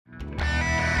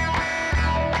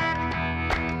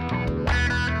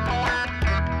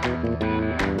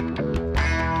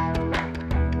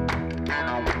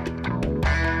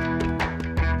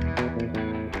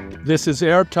This is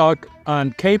Arab Talk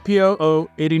on KPOO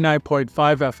 89.5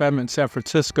 FM in San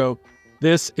Francisco.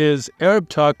 This is Arab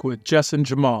Talk with Jess and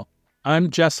Jamal. I'm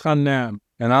Jess Hannam.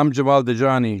 And I'm Jamal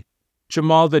Dajani.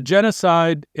 Jamal, the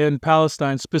genocide in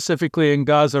Palestine, specifically in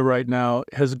Gaza right now,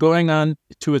 is going on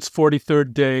to its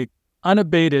 43rd day,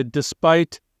 unabated,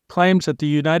 despite claims that the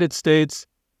United States,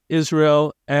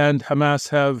 Israel, and Hamas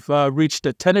have reached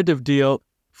a tentative deal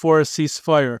for a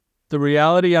ceasefire. The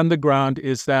reality on the ground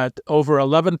is that over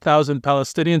 11,000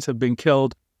 Palestinians have been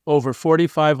killed, over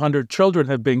 4,500 children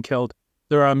have been killed.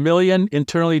 There are 1 million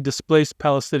internally displaced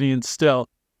Palestinians still.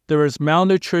 There is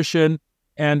malnutrition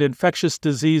and infectious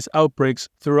disease outbreaks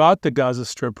throughout the Gaza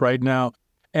Strip right now.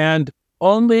 And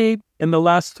only in the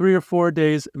last 3 or 4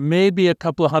 days, maybe a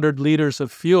couple of hundred liters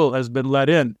of fuel has been let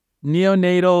in.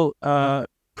 Neonatal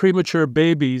premature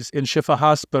babies in Shifa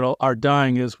Hospital are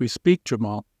dying as we speak,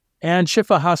 Jamal. And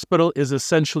Shifa Hospital is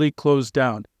essentially closed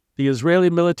down. The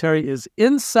Israeli military is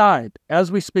inside,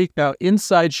 as we speak now,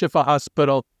 inside Shifa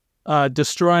Hospital,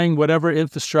 destroying whatever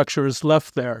infrastructure is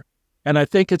left there. And I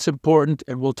think it's important,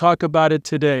 and we'll talk about it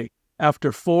today,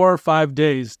 after 4 or 5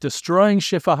 days destroying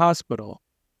Shifa Hospital,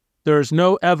 there is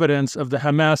no evidence of the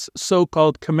Hamas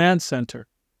so-called command center.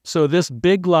 So this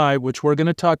big lie, which we're going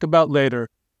to talk about later,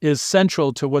 is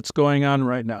central to what's going on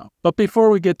right now. But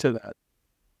before we get to that,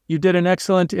 you did an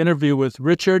excellent interview with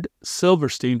Richard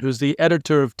Silverstein, who's the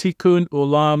editor of Tikkun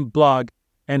Olam blog,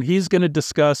 and he's going to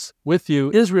discuss with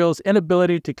you Israel's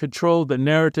inability to control the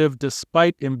narrative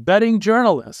despite embedding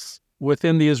journalists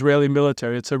within the Israeli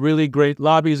military. It's a really great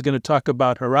lobby. He's going to talk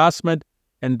about harassment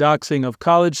and doxing of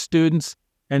college students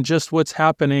and just what's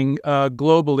happening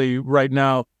globally right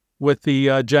now with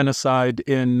the genocide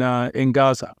in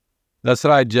Gaza. That's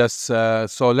right, Jess.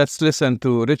 So let's listen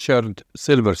to Richard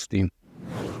Silverstein.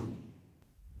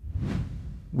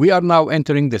 We are now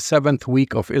entering the 7th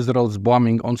week of Israel's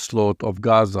bombing onslaught of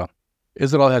Gaza.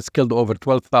 Israel has killed over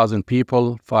 12,000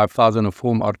 people, 5,000 of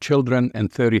whom are children,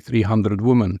 and 3,300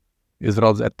 women.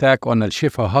 Israel's attack on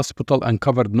Al-Shifa Hospital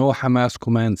uncovered no Hamas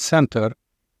command center,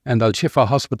 and Al-Shifa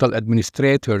Hospital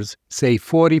administrators say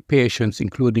 40 patients,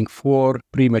 including 4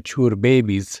 premature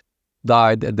babies,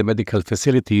 died at the medical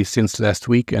facility since last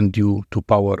weekend due to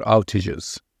power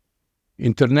outages.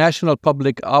 International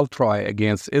public outcry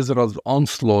against Israel's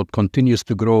onslaught continues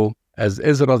to grow as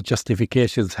Israel's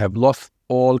justifications have lost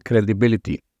all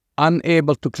credibility.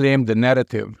 Unable to claim the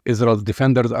narrative, Israel's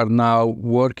defenders are now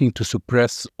working to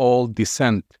suppress all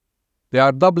dissent. They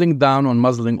are doubling down on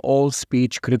muzzling all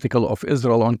speech critical of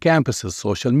Israel on campuses,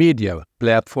 social media,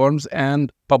 platforms,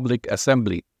 and public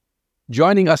assembly.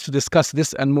 Joining us to discuss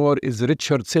this and more is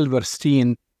Richard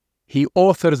Silverstein. He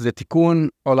authors the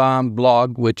Tikkun Olam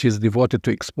blog, which is devoted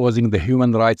to exposing the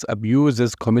human rights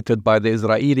abuses committed by the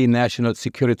Israeli National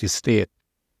Security State.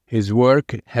 His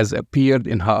work has appeared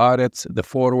in Haaretz, The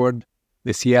Forward,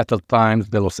 the Seattle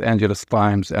Times, the Los Angeles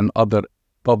Times, and other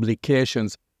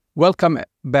publications. Welcome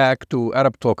back to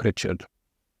Arab Talk, Richard.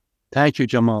 Thank you,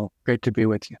 Jamal. Great to be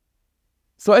with you.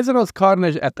 So Israel's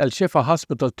carnage at Al-Shifa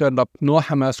Hospital turned up no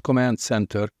Hamas command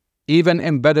center. Even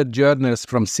embedded journalists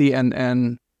from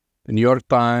CNN, the New York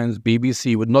Times,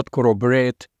 BBC would not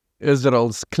corroborate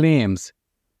Israel's claims.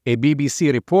 A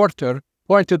BBC reporter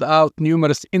pointed out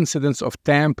numerous incidents of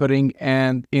tampering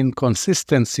and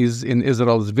inconsistencies in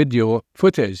Israel's video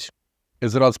footage.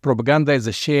 Israel's propaganda is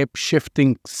a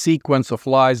shape-shifting sequence of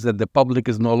lies that the public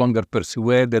is no longer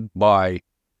persuaded by.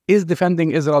 Is defending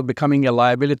Israel becoming a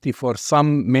liability for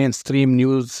some mainstream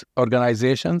news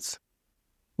organizations?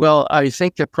 Well, I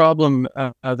think the problem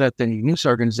that the news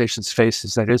organizations face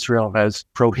is that Israel has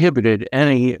prohibited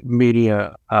any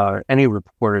media, any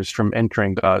reporters from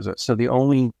entering Gaza. So the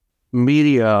only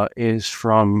media is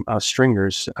from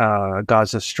stringers,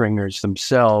 Gaza stringers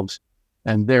themselves,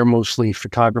 and they're mostly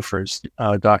photographers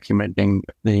documenting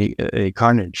the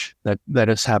carnage that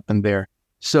has happened there.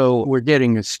 So we're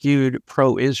getting a skewed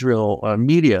pro-Israel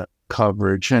media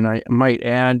coverage, and I might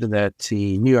add that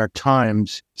the New York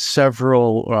Times,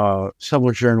 several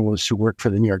journalists who work for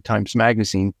the New York Times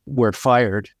Magazine were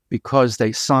fired because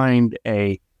they signed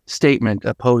a statement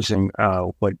opposing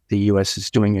what the U.S. is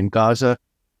doing in Gaza.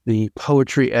 The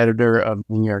poetry editor of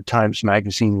the New York Times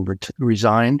Magazine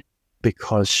resigned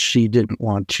because she didn't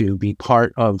want to be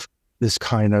part of this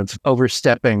kind of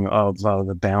overstepping of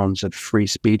the bounds of free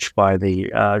speech by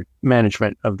the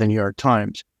management of the New York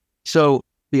Times. So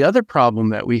the other problem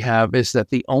that we have is that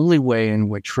the only way in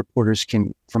which reporters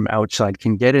from outside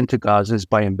can get into Gaza is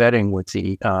by embedding with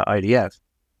the IDF.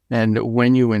 And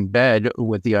when you embed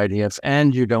with the IDF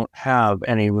and you don't have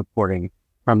any reporting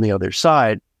from the other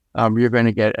side, you're going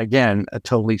to get, again, a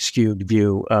totally skewed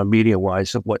view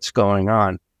media-wise of what's going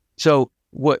on. So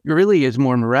what really is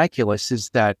more miraculous is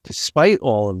that despite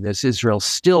all of this, Israel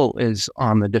still is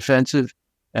on the defensive,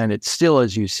 and it still,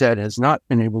 as you said, has not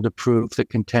been able to prove the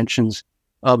contentions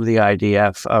of the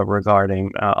IDF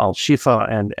regarding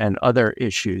al-Shifa and other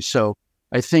issues. So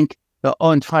I think the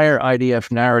entire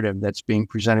IDF narrative that's being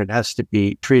presented has to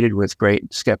be treated with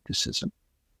great skepticism.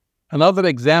 Another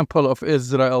example of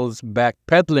Israel's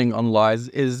backpedaling on lies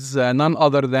is none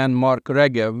other than Mark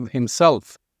Regev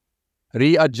himself,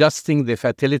 readjusting the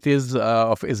fatalities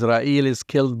of Israelis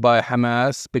killed by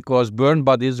Hamas because burned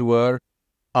bodies were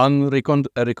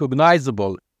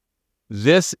unrecognizable.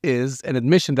 This is an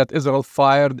admission that Israel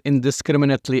fired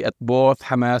indiscriminately at both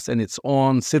Hamas and its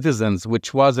own citizens,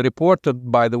 which was reported,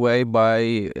 by the way,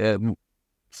 by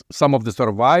some of the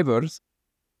survivors.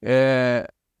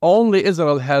 Only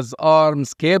Israel has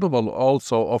arms capable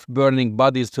also of burning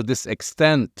bodies to this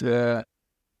extent.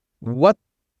 What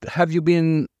have you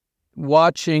been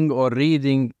watching or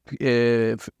reading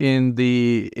in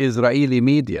the Israeli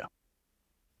media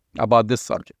about this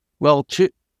subject? Well, two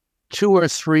or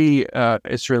three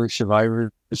Israeli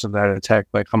survivors of that attack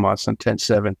by Hamas on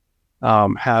 10/7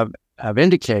 have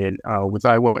indicated with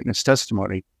eyewitness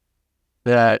testimony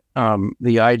that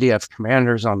the IDF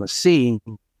commanders on the scene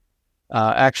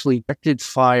actually directed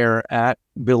fire at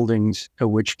buildings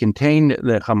which contained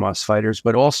the Hamas fighters,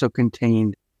 but also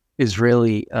contained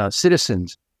Israeli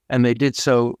citizens. And they did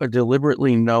so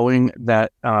deliberately knowing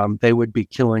that they would be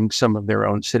killing some of their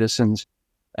own citizens.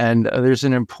 And there's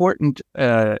an important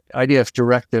IDF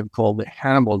directive called the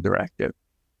Hannibal Directive.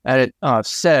 And it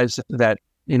says that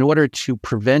in order to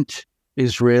prevent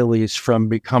Israelis from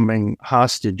becoming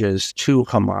hostages to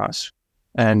Hamas,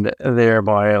 and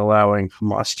thereby allowing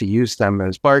Hamas to use them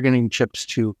as bargaining chips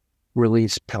to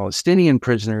release Palestinian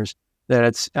prisoners, that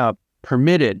it's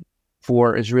permitted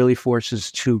for Israeli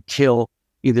forces to kill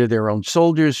either their own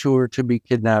soldiers who are to be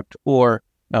kidnapped or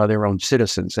their own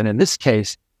citizens. And in this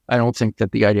case, I don't think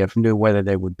that the IDF knew whether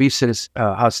they would be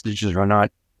hostages or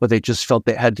not, but they just felt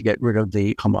they had to get rid of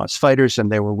the Hamas fighters and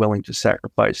they were willing to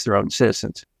sacrifice their own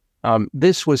citizens.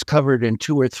 This was covered in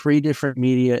 2 or 3 different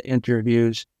media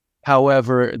interviews.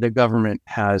 However, the government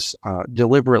has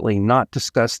deliberately not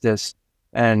discussed this,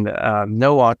 and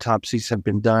no autopsies have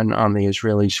been done on the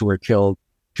Israelis who were killed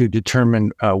to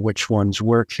determine which ones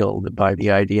were killed by the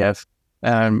IDF.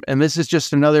 And this is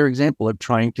just another example of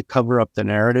trying to cover up the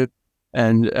narrative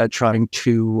and trying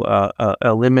to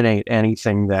eliminate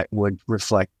anything that would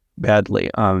reflect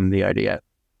badly on the IDF.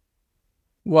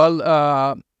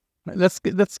 Well, let's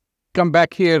come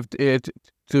back here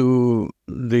to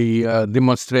the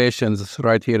demonstrations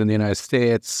right here in the United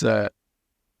States.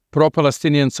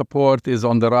 Pro-Palestinian support is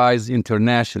on the rise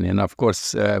internationally. And of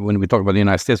course, when we talk about the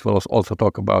United States, we'll also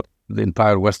talk about the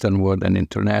entire Western world and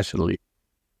internationally.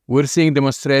 We're seeing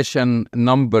demonstration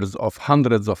numbers of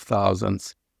hundreds of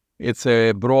thousands. It's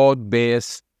a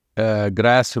broad-based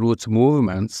grassroots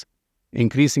movements.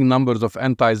 Increasing numbers of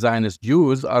anti-Zionist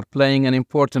Jews are playing an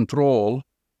important role.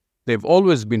 They've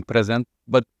always been present,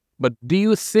 but do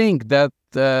you think that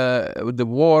the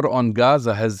war on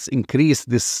Gaza has increased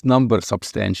this number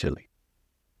substantially?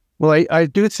 Well, I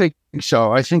do think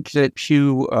so. I think that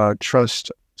Pew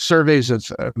Trust surveys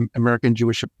of American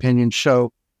Jewish opinion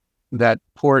show that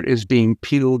support is being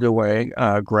peeled away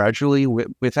gradually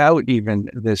without even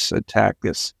this attack,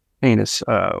 this heinous,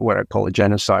 what I call a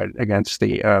genocide against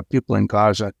the people in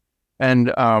Gaza.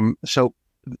 And so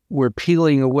we're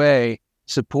peeling away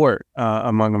support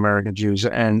among American Jews.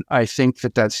 And I think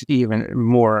that that's even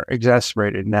more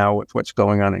exacerbated now with what's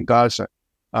going on in Gaza.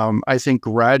 I think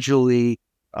gradually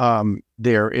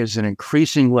there is an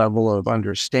increasing level of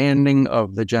understanding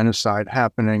of the genocide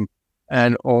happening,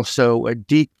 and also a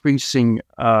decreasing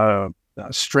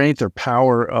strength or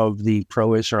power of the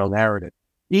pro-Israel narrative.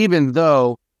 Even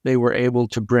though they were able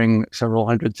to bring several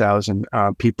 100,000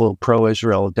 people,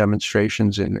 pro-Israel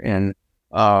demonstrations in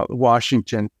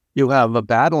Washington, you have a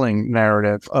battling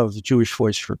narrative of the Jewish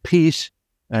Voice for Peace,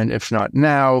 and If Not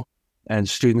Now, and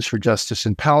Students for Justice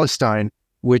in Palestine,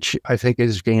 which I think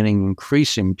is gaining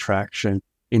increasing traction.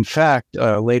 In fact,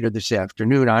 later this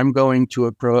afternoon, I'm going to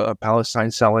a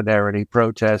Palestine Solidarity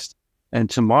protest, and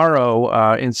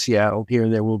tomorrow in Seattle here,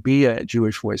 there will be a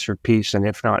Jewish Voice for Peace and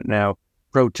If Not Now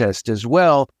protest as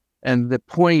well. And the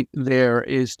point there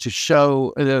is to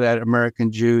show that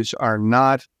American Jews are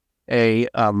not a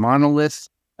monolith,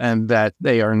 and that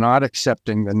they are not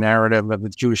accepting the narrative of the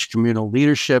Jewish communal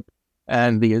leadership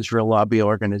and the Israel lobby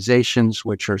organizations,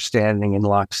 which are standing in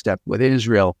lockstep with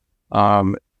Israel.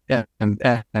 And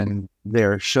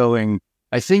they're showing,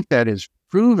 I think that is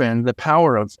proven, the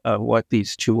power of what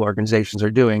these two organizations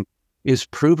are doing is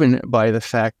proven by the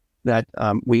fact that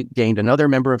we gained another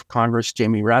member of Congress,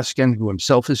 Jamie Raskin, who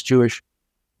himself is Jewish,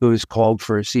 who has called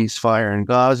for a ceasefire in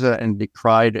Gaza and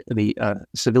decried the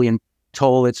civilian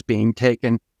toll that's being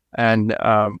taken. And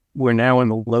we're now in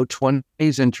the low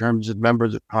 20s in terms of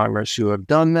members of Congress who have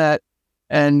done that.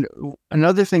 And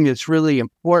another thing that's really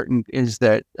important is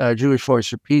that Jewish Voice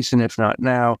for Peace, and If Not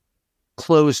Now,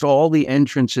 closed all the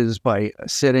entrances by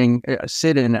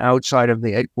sit-in outside of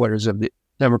the headquarters of the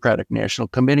Democratic National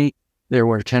Committee. There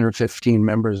were 10 or 15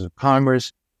 members of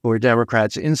Congress who were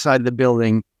Democrats inside the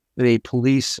building. The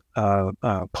police called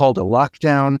a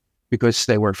lockdown because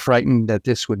they were frightened that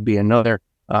this would be another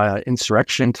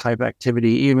insurrection type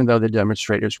activity, even though the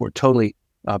demonstrators were totally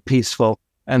peaceful.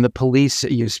 And the police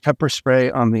used pepper spray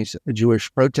on these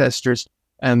Jewish protesters,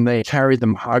 and they carried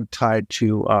them hogtied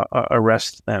to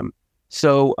arrest them.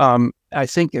 So I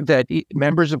think that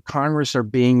members of Congress are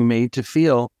being made to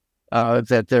feel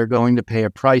that they're going to pay a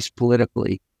price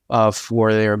politically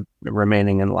for their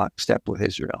remaining in lockstep with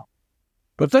Israel.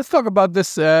 But let's talk about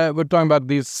this. We're talking about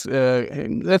these.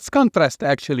 Let's contrast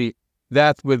actually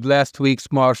that with last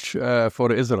week's March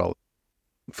for Israel.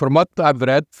 From what I've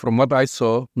read, from what I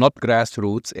saw, not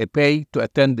grassroots, a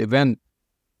pay-to-attend event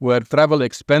where travel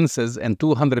expenses and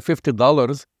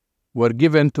 $250 were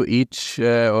given to each,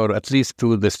 or at least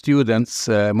to the students,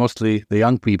 mostly the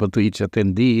young people, to each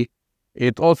attendee.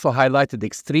 It also highlighted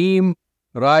extreme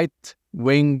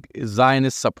right-wing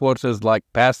Zionist supporters like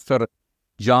Pastor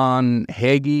John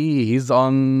Hagee. He's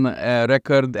on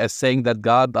record as saying that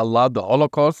God allowed the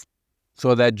Holocaust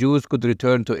so that Jews could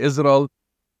return to Israel.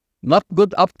 Not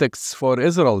good optics for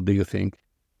Israel, do you think?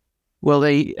 Well,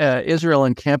 the Israel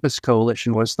on Campus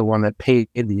Coalition was the one that paid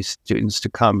these students to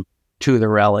come to the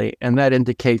rally, and that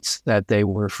indicates that they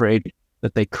were afraid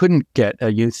that they couldn't get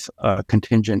a youth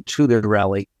contingent to the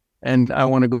rally. And I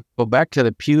want to go back to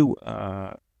the Pew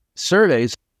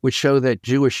surveys, which show that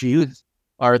Jewish youth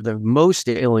are the most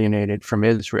alienated from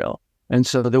Israel. And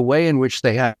so the way in which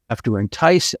they have to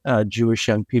entice Jewish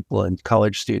young people and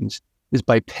college students is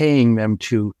by paying them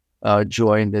to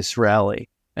join this rally.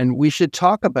 And we should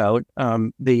talk about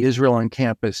the Israel on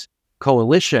Campus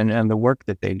Coalition and the work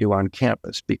that they do on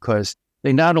campus, because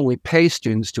they not only pay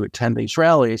students to attend these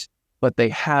rallies, but they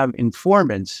have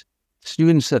informants,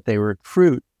 students that they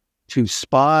recruit to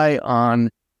spy on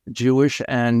Jewish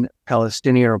and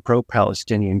Palestinian or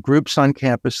pro-Palestinian groups on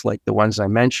campus, like the ones I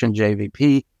mentioned,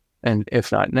 JVP and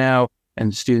If Not Now,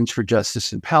 and Students for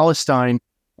Justice in Palestine.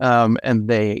 And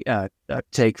they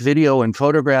take video and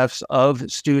photographs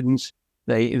of students.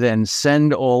 They then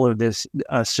send all of this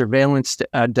surveillance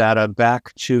data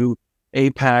back to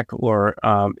AIPAC or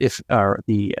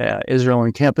the Israel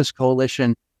on Campus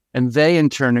Coalition. And they, in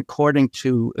turn, according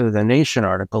to the Nation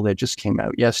article that just came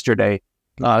out yesterday,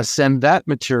 send that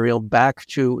material back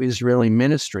to Israeli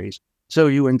ministries. So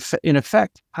you, in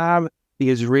effect, have the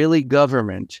Israeli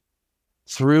government,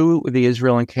 through the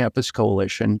Israel on Campus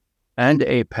Coalition and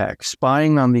AIPAC,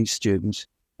 spying on these students.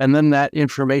 And then that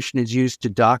information is used to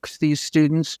dox these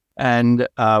students. And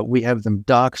we have them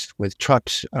doxed with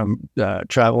trucks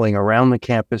traveling around the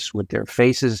campus with their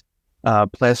faces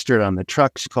plastered on the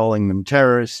trucks, calling them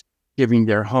terrorists, giving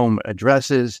their home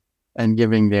addresses, and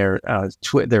giving their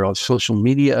social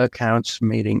media accounts,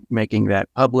 making that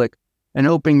public, and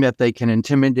hoping that they can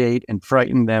intimidate and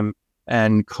frighten them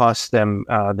and cost them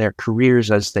their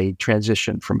careers as they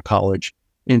transition from college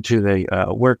into the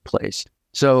workplace.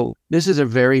 So this is a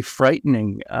very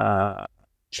frightening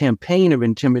campaign of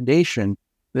intimidation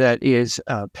that is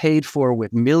paid for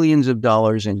with millions of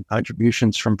dollars in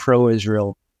contributions from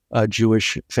pro-Israel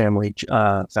Jewish family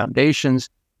foundations.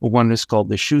 One is called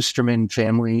the Schusterman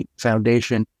Family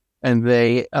Foundation, and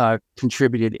they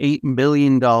contributed $8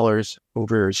 million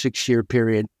over a 6-year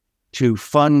period to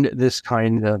fund this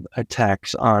kind of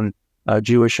attacks on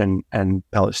Jewish and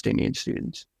Palestinian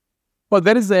students. Well,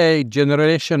 there is a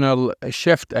generational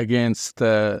shift against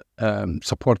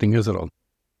supporting Israel.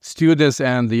 Students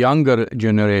and the younger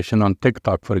generation on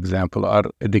TikTok, for example, are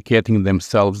educating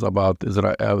themselves about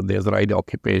the Israeli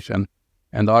occupation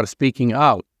and are speaking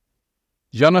out.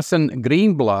 Jonathan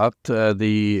Greenblatt,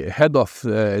 the head of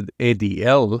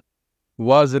ADL,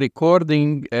 was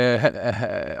recording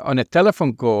on a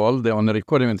telephone call,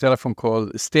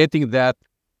 stating that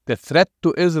the threat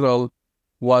to Israel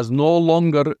was no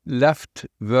longer left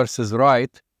versus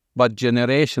right, but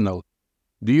generational.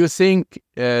 Do you think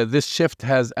this shift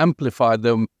has amplified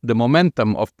the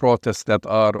momentum of protests that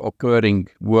are occurring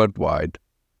worldwide?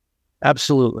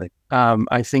 Absolutely.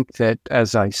 I think that,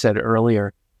 as I said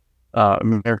earlier,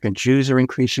 American Jews are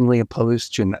increasingly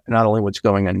opposed to not only what's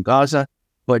going on in Gaza,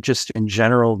 but just in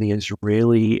general, the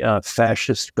Israeli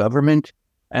fascist government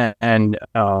and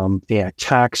the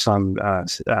attacks on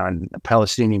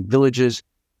Palestinian villages,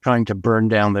 trying to burn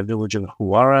down the village of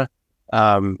Huwara,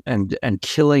 and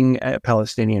killing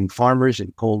Palestinian farmers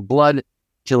in cold blood,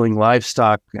 killing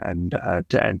livestock and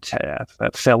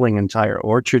felling entire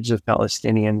orchards of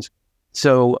Palestinians.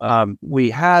 So we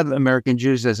have American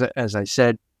Jews, as I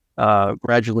said,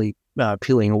 gradually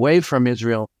peeling away from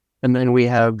Israel. And then we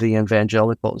have the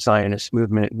evangelical Zionist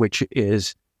movement, which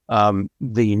is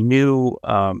the new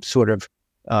sort of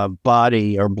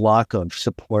body or block of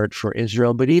support for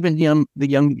Israel. But even the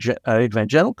young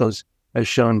evangelicals, as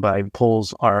shown by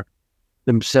polls, are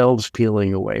themselves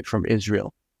peeling away from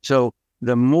Israel. So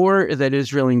the more that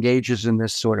Israel engages in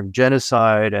this sort of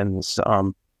genocide and this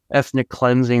ethnic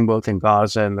cleansing, both in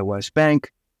Gaza and the West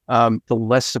Bank, the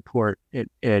less support it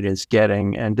is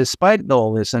getting. And despite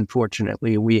all this,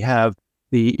 unfortunately, we have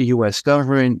the U.S.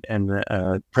 government and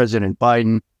President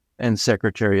Biden and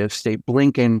Secretary of State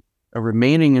Blinken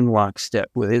remaining in lockstep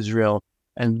with Israel.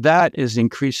 And that is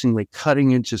increasingly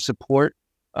cutting into support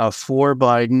for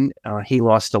Biden. He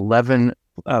lost 11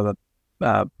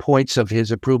 points of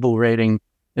his approval rating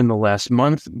in the last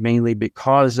month, mainly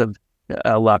because of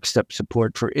lockstep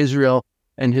support for Israel.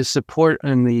 And his support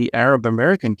in the Arab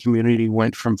American community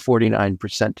went from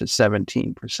 49% to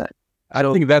 17%. I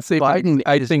think that's even,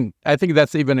 I think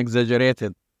that's even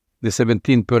exaggerated, the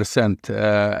 17%,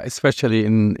 especially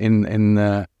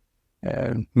in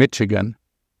Michigan,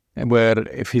 where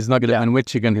if he's not going to win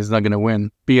Michigan, he's not going to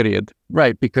win, period.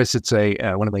 Right, because it's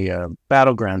one of the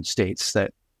battleground states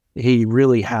that he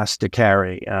really has to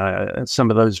carry. Some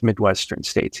of those Midwestern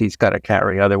states he's got to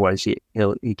carry, otherwise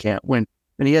he can't win.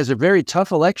 And he has a very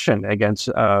tough election against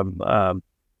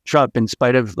Trump, in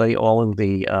spite of all of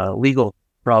the legal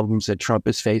problems that Trump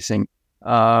is facing.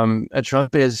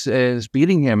 Trump is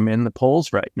beating him in the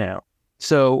polls right now.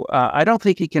 So I don't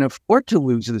think he can afford to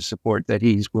lose the support that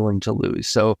he's willing to lose.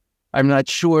 So I'm not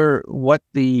sure what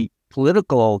the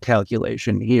political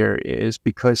calculation here is,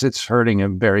 because it's hurting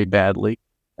him very badly.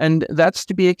 And that's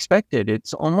to be expected.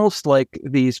 It's almost like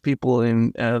these people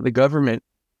in the government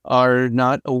are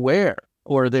not aware,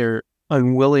 or they're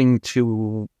unwilling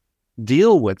to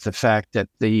deal with the fact that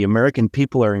the American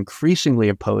people are increasingly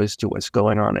opposed to what's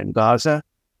going on in Gaza.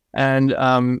 And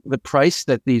the price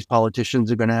that these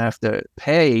politicians are going to have to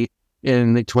pay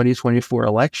in the 2024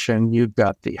 election, you've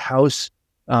got the House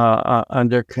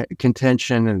under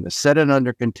contention and the Senate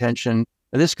under contention.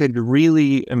 And this could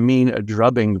really mean a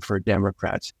drubbing for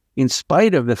Democrats, in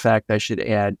spite of the fact, I should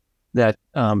add, that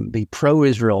the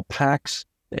pro-Israel PACs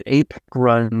that AIPAC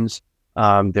runs,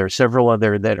 there are several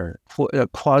other that are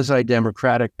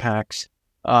quasi-democratic PACs,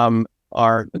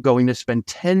 are going to spend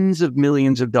tens of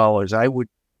millions of dollars. I would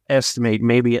estimate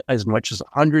maybe as much as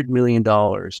 $100 million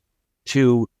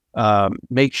to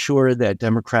make sure that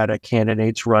Democratic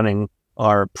candidates running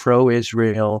are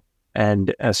pro-Israel,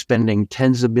 and spending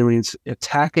tens of millions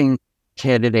attacking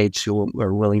candidates who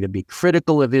are willing to be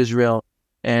critical of Israel.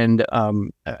 And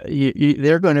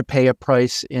they're going to pay a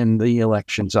price in the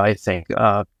elections, I think,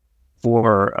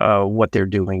 for what they're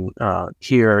doing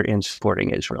here in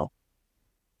supporting Israel.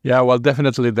 Yeah, well,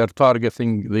 definitely they're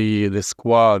targeting the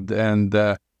squad, and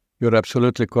you're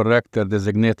absolutely correct. They're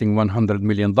designating $100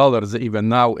 million. Even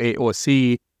now,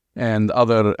 AOC and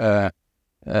other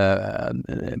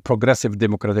progressive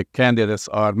Democratic candidates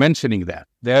are mentioning that.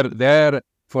 They're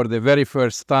for the very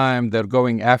first time, they're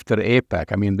going after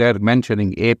AIPAC. I mean, they're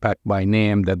mentioning AIPAC by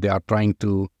name, that they are trying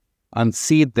to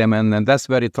unseat them. And that's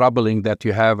very troubling, that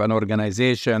you have an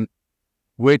organization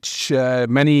which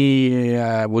many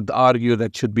would argue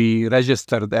that should be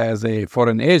registered as a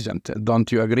foreign agent.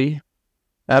 Don't you agree?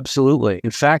 Absolutely.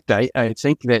 In fact, I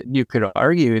think that you could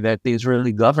argue that the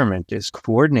Israeli government is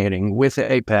coordinating with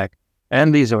AIPAC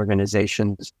and these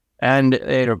organizations, and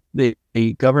the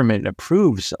government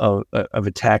approves of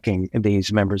attacking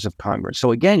these members of Congress.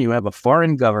 So again, you have a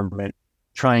foreign government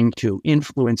trying to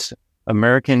influence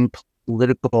American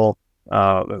political,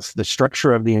 the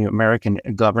structure of the American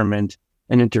government,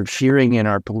 and interfering in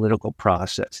our political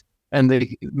process. And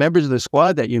the members of the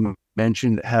squad that you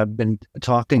mentioned have been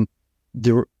talking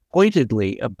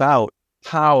pointedly about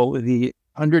how the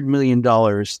 $100 million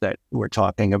that we're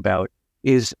talking about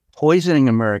is poisoning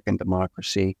American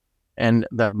democracy. And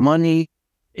the money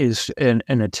is an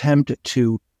attempt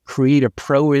to create a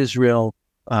pro-Israel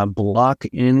bloc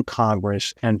in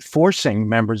Congress, and forcing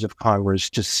members of Congress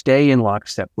to stay in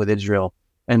lockstep with Israel,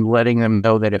 and letting them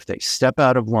know that if they step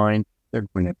out of line, they're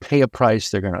going to pay a price.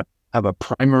 They're going to have a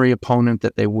primary opponent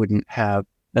that they wouldn't have.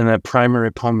 And that primary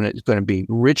opponent is going to be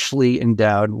richly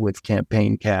endowed with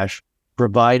campaign cash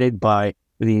provided by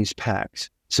these PACs.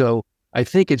 So I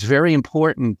think it's very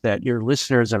important that your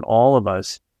listeners and all of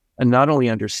us not only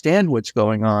understand what's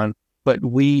going on, but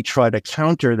we try to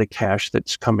counter the cash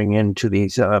that's coming into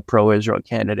these pro-Israel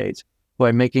candidates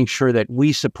by making sure that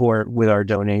we support with our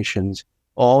donations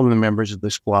all of the members of the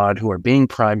squad who are being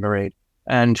primaried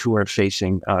and who are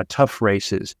facing tough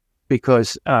races,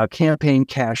 because campaign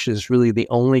cash is really the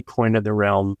only coin of the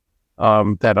realm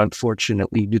that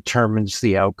unfortunately determines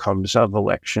the outcomes of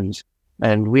elections.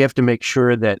 And we have to make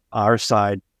sure that our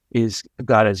side is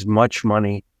got as much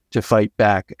money to fight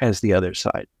back as the other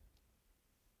side.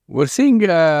 We're seeing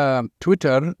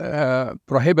Twitter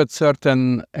prohibit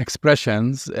certain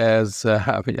expressions, as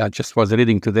I just was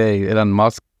reading today, Elon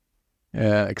Musk,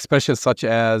 expressions such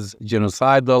as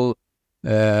genocidal,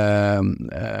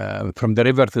 from the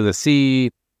river to the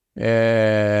sea,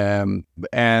 and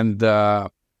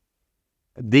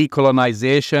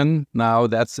decolonization. Now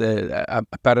that's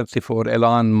apparently for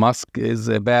Elon Musk is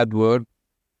a bad word.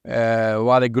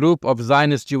 While a group of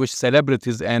Zionist Jewish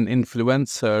celebrities and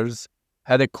influencers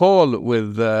had a call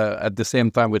with, at the same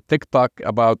time with TikTok,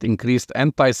 about increased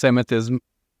anti-Semitism.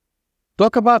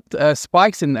 Talk about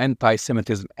spikes in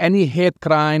anti-Semitism. Any hate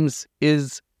crimes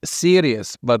is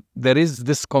serious, but there is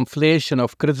this conflation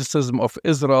of criticism of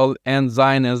Israel and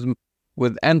Zionism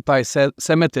with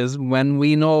anti-Semitism, when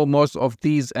we know most of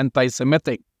these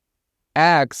anti-Semitic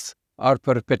acts are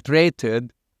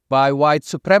perpetrated by white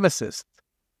supremacists.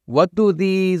 What do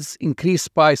these increased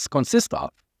spikes consist of?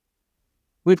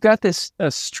 We've got this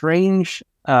strange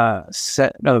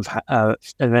set of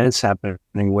events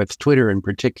happening with Twitter in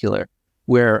particular,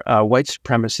 where white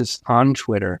supremacists on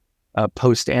Twitter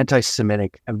post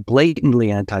anti-Semitic and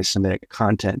blatantly anti-Semitic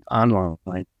content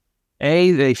online.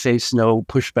 They face no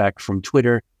pushback from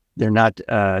Twitter. They're not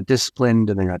disciplined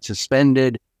and they're not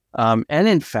suspended. And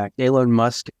in fact, Elon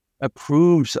Musk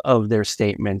approves of their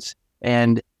statements.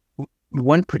 And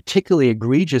one particularly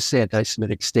egregious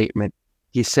anti-Semitic statement,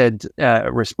 he said,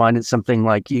 responded something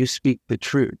like, "You speak the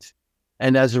truth."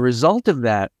 And as a result of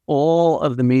that, all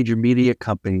of the major media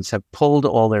companies have pulled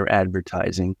all their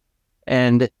advertising.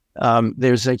 And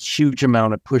there's a huge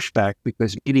amount of pushback,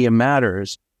 because Media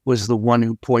Matters was the one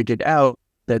who pointed out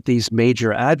that these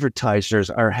major advertisers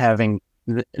are having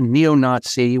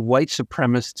neo-Nazi, white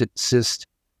supremacist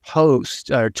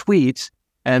posts or tweets,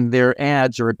 and their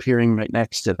ads are appearing right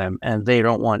next to them, and they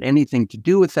don't want anything to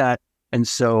do with that. And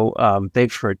so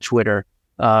they've hurt Twitter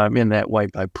in that way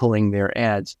by pulling their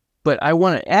ads. But I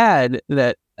want to add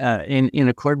that in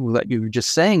accord with what you were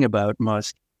just saying about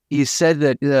Musk, he said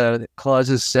that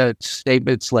clauses said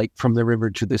statements like "from the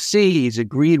river to the sea." He's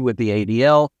agreed with the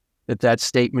ADL that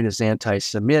statement is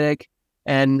anti-Semitic.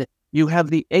 And you have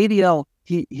the ADL,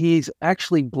 he's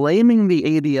actually blaming the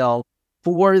ADL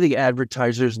for the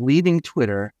advertisers leaving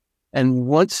Twitter. And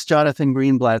once Jonathan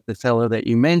Greenblatt, the fellow that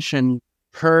you mentioned,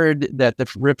 heard that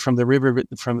from the river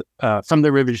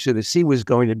to the sea was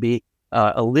going to be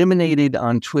eliminated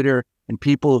on Twitter, and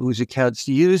people whose accounts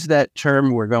use that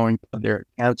term were going to have their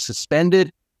accounts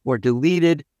suspended or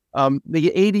deleted.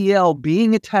 The ADL,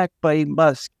 being attacked by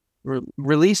Musk,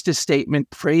 released a statement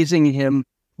praising him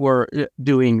for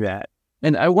doing that.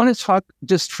 And I want to talk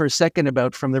just for a second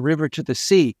about "from the river to the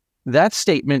sea." That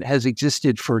statement has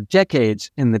existed for decades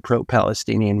in the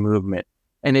pro-Palestinian movement.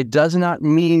 And it does not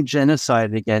mean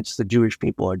genocide against the Jewish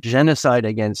people or genocide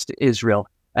against Israel,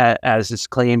 as is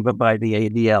claimed by the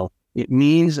ADL. It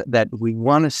means that we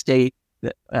want a state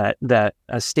that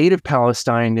a state of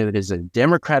Palestine that is a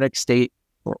democratic state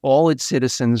for all its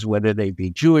citizens, whether they be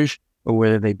Jewish or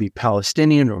whether they be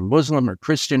Palestinian or Muslim or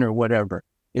Christian or whatever.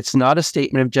 It's not a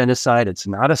statement of genocide. It's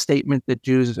not a statement that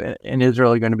Jews in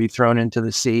Israel are going to be thrown into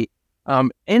the sea.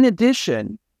 In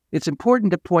addition, it's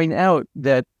important to point out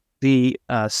that the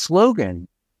slogan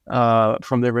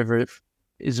 "from the river"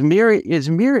 is mirrored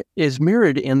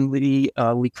in the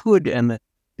Likud and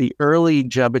the early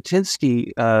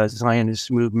Jabotinsky Zionist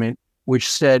movement,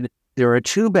 which said there are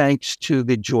two banks to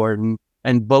the Jordan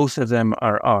and both of them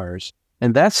are ours.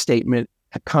 And that statement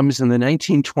comes in the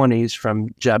 1920s from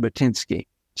Jabotinsky.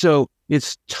 So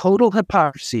it's total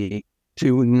hypocrisy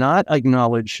to not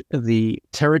acknowledge the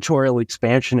territorial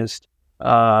expansionist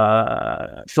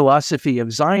philosophy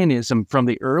of Zionism from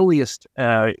the earliest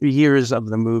years of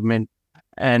the movement,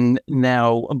 and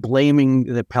now blaming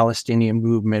the Palestinian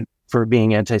movement for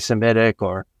being anti-Semitic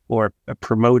or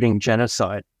promoting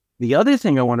genocide. The other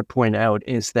thing I want to point out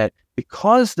is that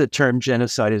because the term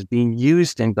genocide is being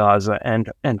used in Gaza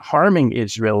and harming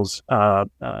Israel's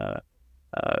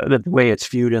the way it's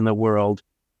viewed in the world,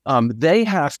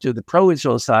 the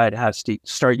pro-Israel side has to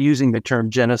start using the term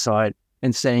genocide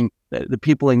and saying that the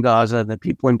people in Gaza and the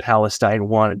people in Palestine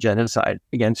want a genocide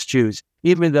against Jews,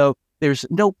 even though there's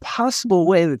no possible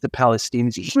way that the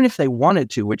Palestinians, even if they wanted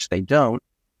to, which they don't,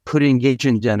 could engage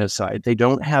in genocide. They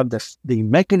don't have the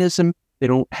mechanism, they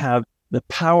don't have the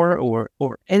power or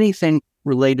anything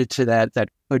related to that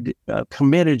could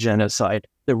commit a genocide.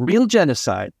 The real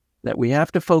genocide that we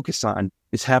have to focus on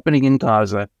is happening in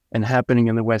Gaza and happening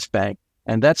in the West Bank.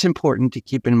 And that's important to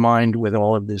keep in mind with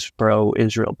all of this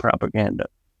pro-Israel propaganda.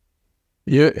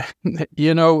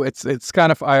 It's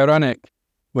kind of ironic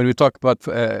when we talk about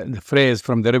the phrase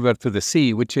 "from the river to the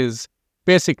sea," which is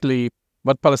basically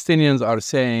what Palestinians are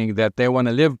saying, that they want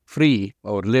to live free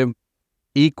or live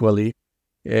equally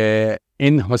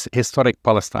in historic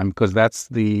Palestine, because that's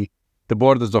the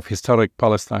borders of historic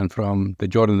Palestine from the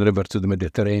Jordan River to the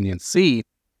Mediterranean Sea.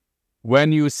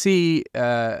 When you see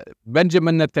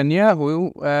Benjamin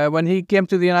Netanyahu, when he came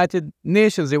to the United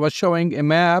Nations, he was showing a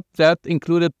map that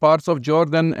included parts of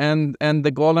Jordan and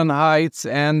the Golan Heights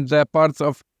and parts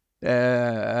of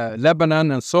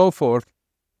Lebanon and so forth,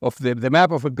 of the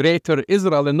map of a greater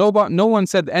Israel. And no one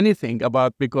said anything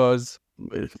about, because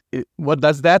what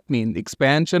does that mean?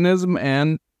 Expansionism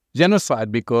and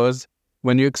genocide, because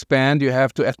when you expand, you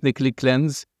have to ethnically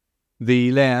cleanse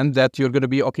the land that you're going to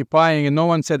be occupying, and no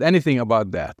one said anything about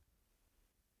that.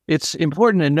 It's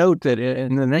important to note that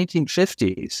in the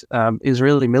 1950s,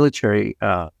 Israeli military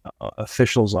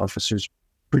officers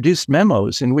produced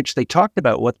memos in which they talked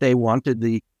about what they wanted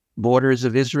the borders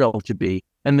of Israel to be,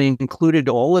 and they included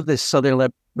all of this southern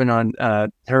Lebanon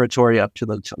territory up to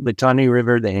the Litani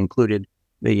River. They included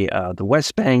the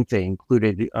West Bank. They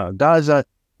included Gaza,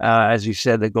 as you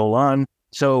said, the Golan.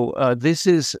 So this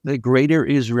is the Greater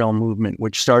Israel movement,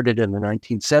 which started in the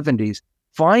 1970s,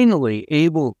 finally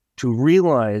able to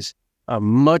realize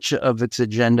much of its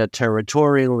agenda,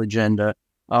 territorial agenda.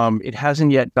 It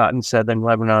hasn't yet gotten southern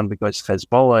Lebanon because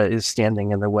Hezbollah is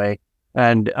standing in the way,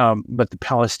 but the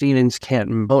Palestinians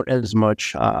can't vote as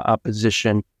much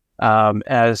opposition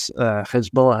as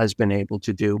Hezbollah has been able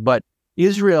to do. But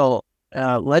Israel,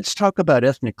 let's talk about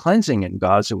ethnic cleansing in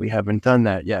Gaza. We haven't done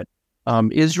that yet.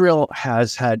 Israel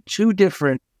has had two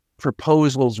different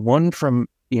proposals, one from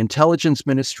the intelligence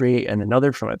ministry and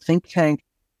another from a think tank,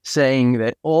 saying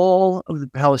that all of the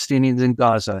Palestinians in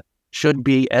Gaza should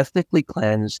be ethnically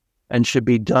cleansed and should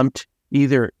be dumped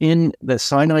either in the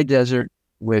Sinai desert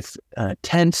with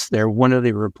tents. One of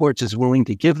the reports is willing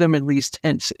to give them at least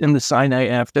tents in the Sinai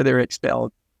after they're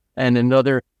expelled. And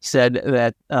another said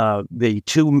that the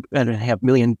 2.5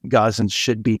 million Gazans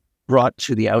should be brought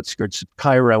to the outskirts of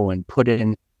Cairo and put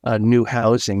in new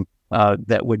housing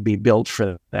that would be built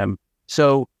for them.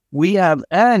 So we have,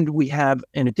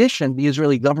 in addition, the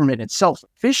Israeli government itself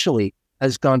officially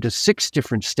has gone to 6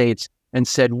 different states and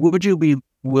said, would you be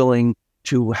willing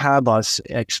to have us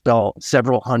expel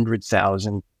several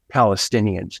 100,000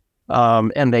 Palestinians?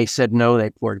 And they said no,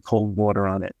 they poured cold water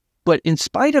on it. But in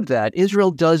spite of that,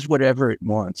 Israel does whatever it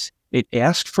wants. It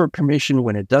asks for permission.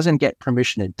 When it doesn't get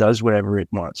permission, it does whatever it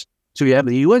wants. So you have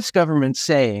the U.S. government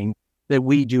saying that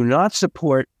we do not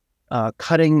support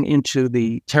cutting into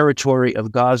the territory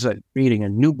of Gaza, creating a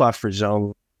new buffer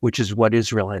zone, which is what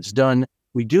Israel has done.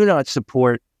 We do not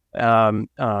support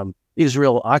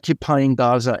Israel occupying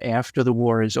Gaza after the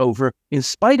war is over. In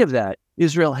spite of that,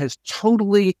 Israel has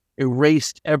totally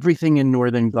erased everything in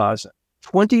northern Gaza.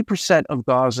 20% of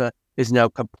Gaza is now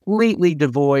completely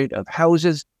devoid of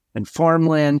houses and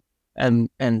farmland, and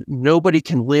nobody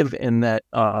can live in that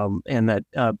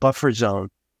buffer zone.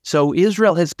 So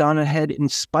Israel has gone ahead, in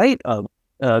spite of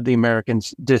the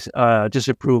Americans'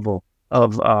 disapproval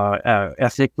of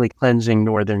ethnically cleansing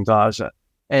northern Gaza,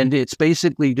 and it's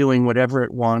basically doing whatever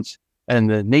it wants. And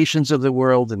the nations of the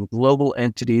world and global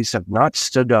entities have not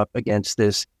stood up against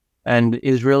this, and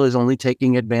Israel is only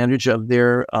taking advantage of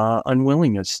their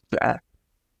unwillingness to act.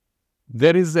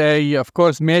 There is of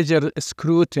course, major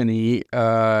scrutiny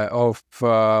of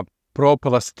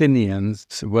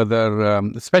pro-Palestinians, whether,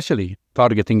 especially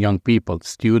targeting young people,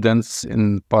 students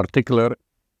in particular,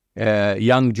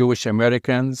 young Jewish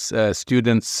Americans.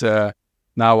 Students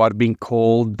now are being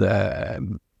called,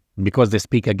 because they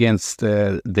speak against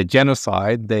the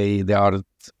genocide,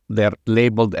 they're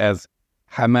labeled as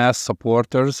Hamas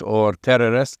supporters or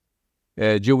terrorists.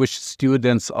 Jewish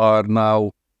students are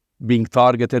now being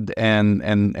targeted, and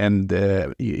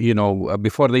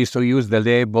before they used to use the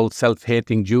label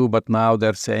self-hating Jew, but now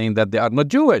they're saying that they are not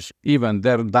Jewish. Even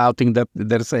they're doubting that,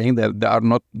 they're saying that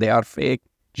they are fake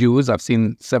Jews. I've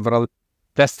seen several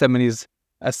testimonies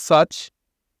as such,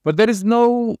 but there is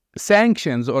no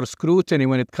sanctions or scrutiny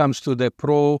when it comes to the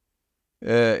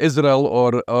Israel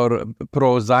or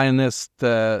pro-Zionist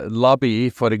lobby.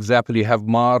 For example, you have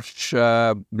Marsh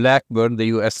Blackburn, the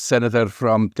U.S. Senator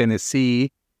from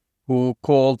Tennessee, who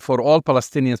called for all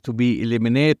Palestinians to be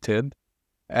eliminated.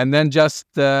 And then just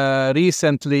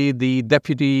recently, the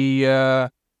deputy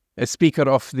speaker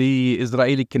of the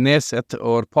Israeli Knesset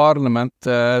or parliament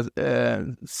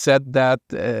said that,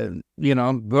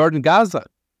 burn Gaza.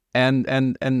 And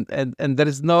there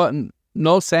is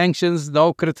no sanctions,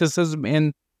 no criticism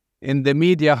in the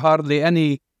media, hardly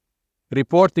any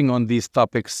reporting on these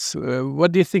topics.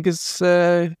 What do you think is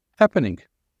happening?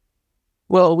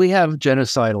 Well, we have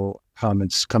genocidal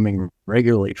comments coming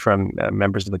regularly from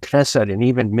members of the Knesset and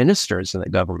even ministers in the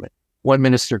government. One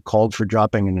minister called for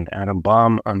dropping an atom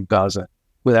bomb on Gaza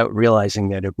without realizing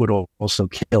that it would also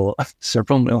kill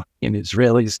several million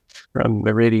Israelis from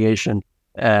the radiation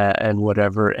and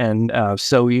whatever. And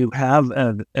so you have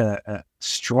a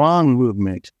strong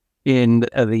movement in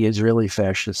the Israeli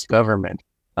fascist government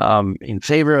in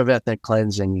favor of ethnic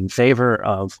cleansing, in favor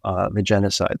of the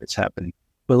genocide that's happening.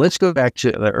 But let's go back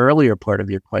to the earlier part of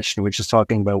your question, which is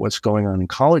talking about what's going on in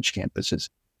college campuses.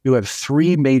 You have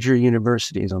three major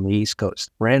universities on the East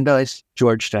Coast: Brandeis,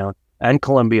 Georgetown, and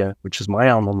Columbia, which is my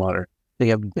alma mater. They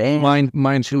have banned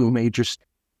two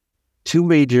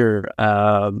major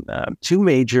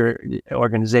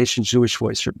organizations, Jewish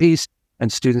Voice for Peace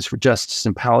and Students for Justice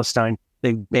in Palestine.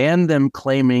 They banned them,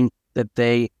 claiming that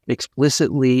they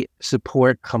explicitly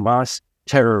support Hamas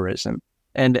terrorism.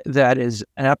 And that is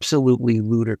absolutely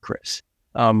ludicrous.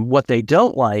 What they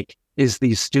don't like is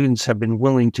these students have been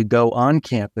willing to go on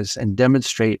campus and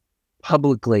demonstrate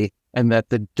publicly, and that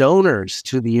the donors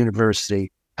to the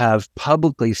university have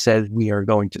publicly said, we are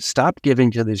going to stop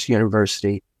giving to this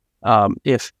university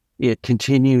if it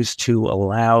continues to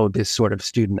allow this sort of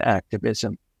student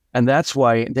activism. And that's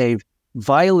why they've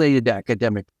violated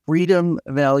academic freedom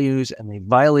values, and they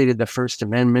violated the First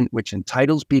Amendment, which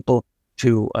entitles people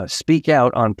to speak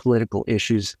out on political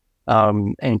issues,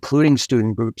 including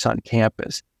student groups on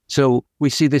campus. So we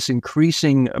see this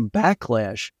increasing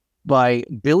backlash by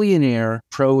billionaire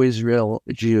pro-Israel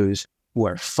Jews who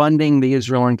are funding the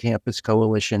Israel on Campus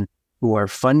Coalition, who are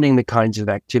funding the kinds of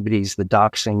activities, the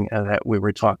doxing that we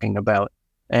were talking about.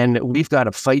 And we've got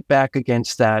to fight back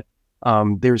against that.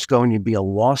 There's going to be a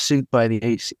lawsuit by the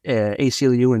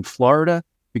ACLU in Florida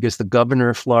because the governor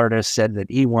of Florida said that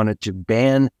he wanted to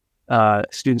ban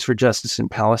Students for Justice in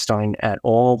Palestine at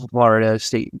all Florida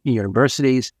state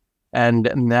universities.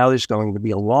 And now there's going to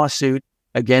be a lawsuit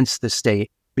against the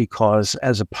state because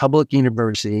as a public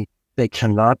university, they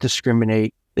cannot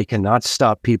discriminate. They cannot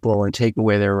stop people and take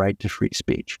away their right to free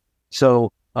speech.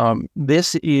 So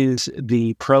this is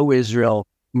the pro-Israel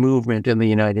movement in the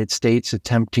United States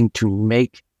attempting to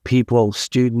make people,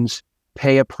 students,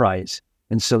 pay a price.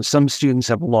 And so some students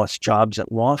have lost jobs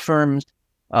at law firms.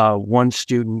 One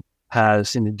student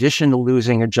has, in addition to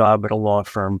losing a job at a law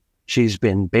firm, she's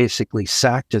been basically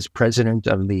sacked as president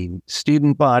of the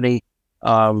student body.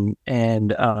 And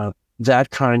that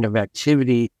kind of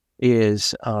activity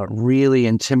is really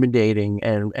intimidating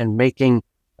and making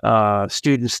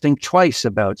students think twice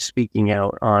about speaking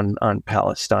out on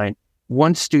Palestine.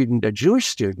 One student, a Jewish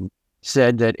student,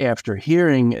 said that after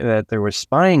hearing that there was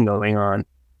spying going on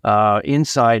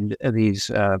inside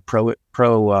these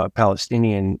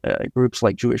pro-Palestinian groups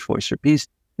like Jewish Voice for Peace,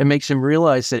 it makes him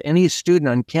realize that any student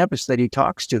on campus that he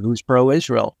talks to who's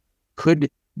pro-Israel could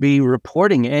be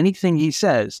reporting anything he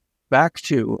says back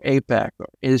to AIPAC or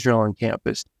Israel on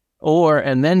Campus,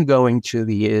 and then going to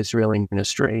the Israeli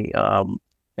ministry.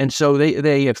 And so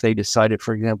they, if they decided,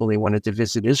 for example, they wanted to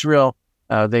visit Israel,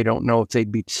 they don't know if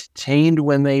they'd be detained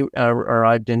when they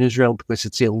arrived in Israel because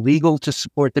it's illegal to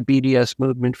support the BDS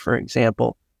movement, for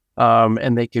example.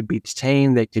 And they could be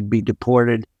detained, they could be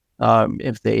deported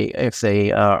if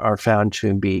they are found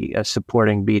to be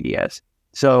supporting BDS.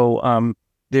 So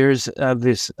there's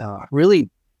this really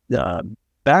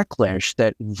backlash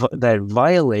that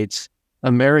violates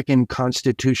American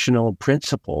constitutional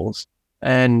principles.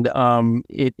 And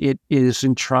it is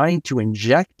in trying to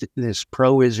inject this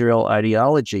pro-Israel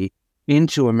ideology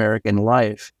into American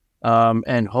life.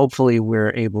 And hopefully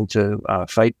we're able to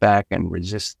fight back and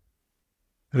resist.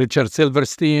 Richard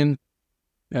Silverstein,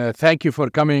 thank you for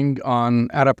coming on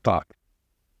Arab Talk.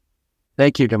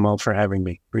 Thank you, Jamal, for having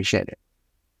me. Appreciate it.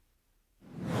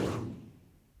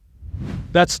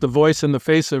 That's the voice and the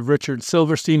face of Richard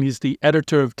Silverstein. He's the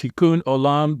editor of Tikkun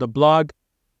Olam, the blog.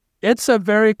 It's a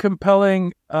very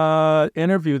compelling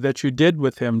interview that you did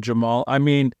with him, Jamal. I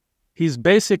mean, he's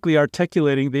basically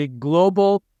articulating the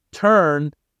global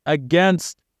turn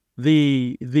against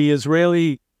the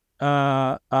Israeli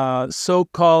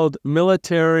so-called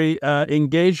military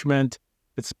engagement,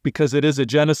 it's because it is a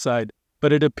genocide.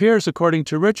 But it appears, according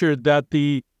to Richard, that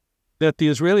the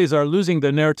Israelis are losing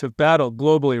the narrative battle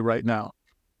globally right now.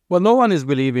 Well, no one is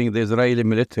believing the Israeli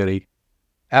military,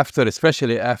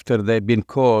 especially after they've been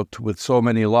caught with so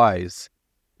many lies,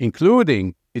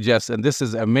 including and this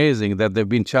is amazing, that they've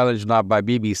been challenged now by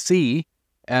BBC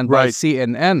and by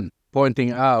CNN,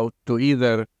 pointing out to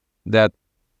either that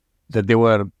they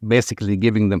were basically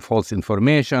giving them false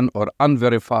information or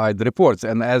unverified reports.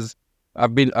 And as I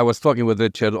was talking with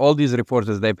Richard, all these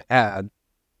reporters they've had,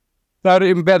 they're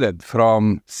embedded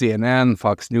from CNN,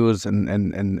 Fox News, and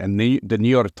the New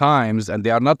York Times, and they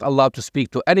are not allowed to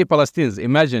speak to any Palestinians.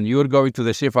 Imagine you're going to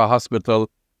the Shifa hospital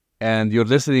and you're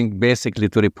listening basically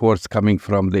to reports coming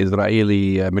from the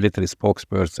Israeli military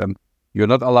spokesperson. You're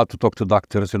not allowed to talk to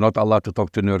doctors. You're not allowed to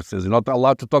talk to nurses. You're not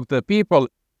allowed to talk to the people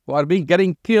who are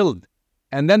getting killed.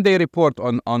 And then they report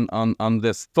on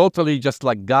this, totally just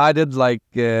like guided, like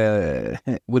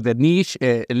with a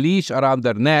leash around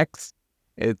their necks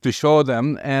to show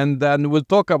them. And then we'll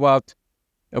talk about,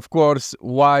 of course,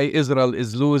 why Israel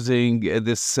is losing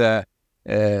this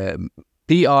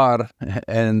PR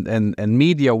and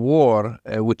media war,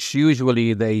 which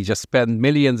usually they just spend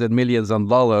millions and millions of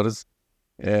dollars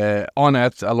on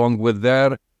it, along with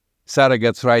their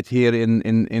surrogates right here in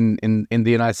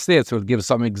the United States. We'll give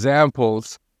some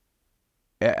examples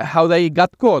how they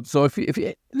got caught. So if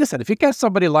you catch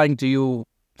somebody lying to you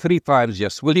 3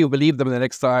 times, will you believe them the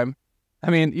next time? I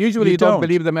mean, usually you don't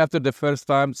believe them after the first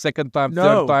time, second time,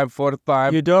 third time, fourth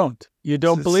time. You don't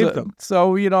believe them. So,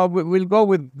 we'll go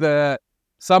with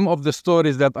some of the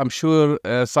stories that I'm sure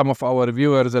some of our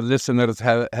viewers and listeners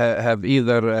have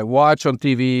either watched on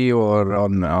TV or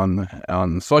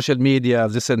on social media,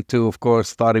 listened to, of course,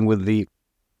 starting with the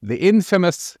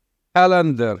infamous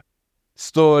calendar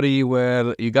story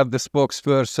where you got the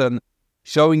spokesperson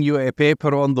showing you a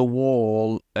paper on the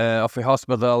wall of a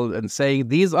hospital and saying,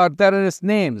 these are terrorist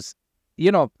names.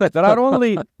 There are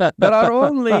only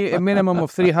a minimum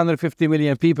of 350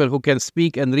 million people who can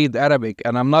speak and read Arabic,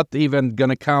 and I'm not even going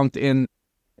to count in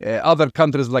other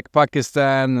countries like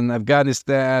Pakistan and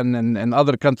Afghanistan and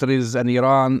other countries and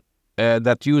Iran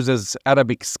that uses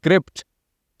Arabic script.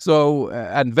 So,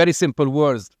 and very simple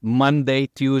words: Monday,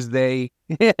 Tuesday,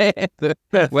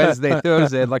 Wednesday,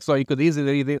 Thursday. So you could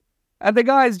easily read it. And the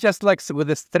guy is just like with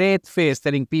a straight face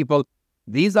telling people,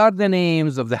 these are the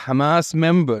names of the Hamas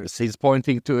members. He's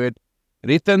pointing to it,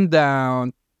 written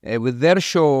down with their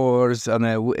shores on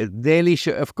a daily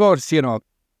show. Of course,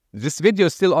 this video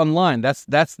is still online. That's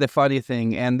the funny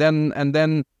thing. And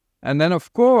then,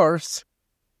 of course,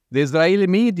 the Israeli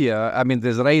media, the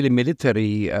Israeli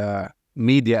military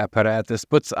media apparatus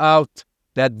puts out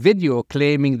that video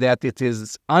claiming that it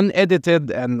is unedited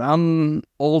and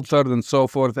unaltered and so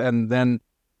forth. And then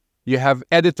you have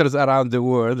editors around the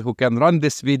world who can run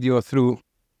this video through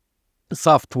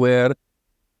software,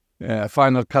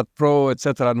 Final Cut Pro,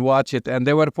 etc., and watch it. And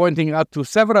they were pointing out to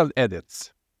several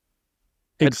edits.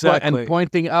 Exactly. And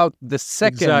pointing out the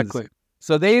seconds. Exactly.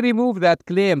 So they removed that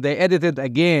claim. They edited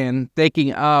again,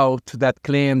 taking out that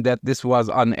claim that this was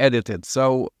unedited.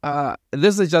 So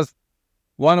this is just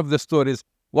one of the stories.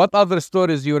 What other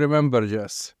stories you remember,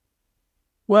 Jess?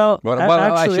 Well,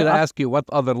 I should ask you, what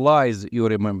other lies you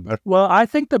remember? Well, I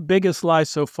think the biggest lie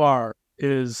so far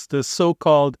is the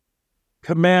so-called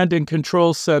command and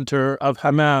control center of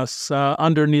Hamas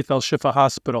underneath Al-Shifa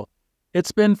Hospital.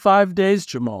 It's been 5 days,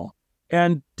 Jamal.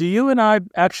 And do you and I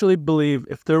actually believe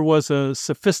if there was a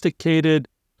sophisticated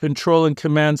control and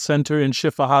command center in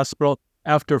Shifa Hospital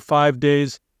after 5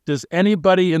 days, does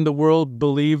anybody in the world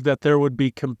believe that there would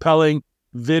be compelling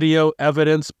video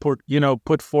evidence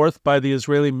put forth by the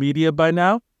Israeli media by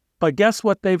now? But guess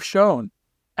what they've shown?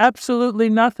 Absolutely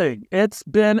nothing. It's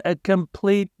been a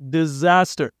complete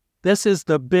disaster. This is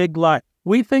the big lie.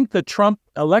 We think the Trump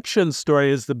election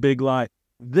story is the big lie.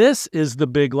 This is the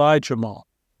big lie, Jamal.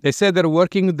 They say they're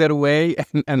working their way,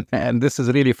 and this is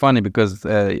really funny because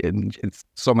it's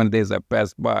so many days have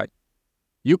passed by.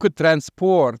 You could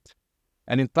transport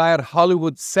an entire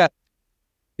Hollywood set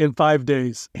in 5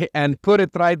 days and put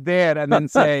it right there and then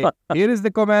say, here is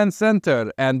the command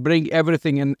center, and bring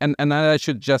everything in. And I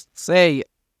should just say,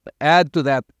 add to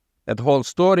that whole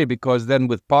story, because then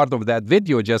with part of that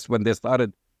video, just when they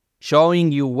started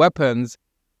showing you weapons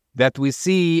that we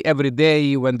see every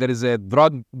day when there is a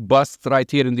drug bust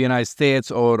right here in the United States,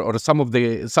 or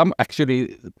somebody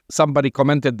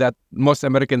commented that most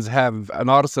Americans have an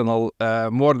arsenal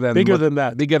bigger than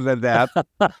that.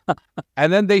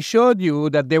 And then they showed you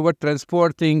that they were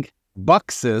transporting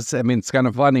boxes. I mean, it's kind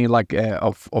of funny, like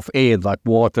of aid, like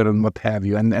water and what have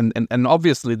you. And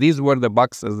obviously, these were the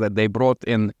boxes that they brought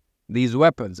in these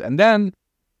weapons. And then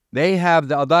they have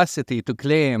the audacity to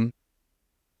claim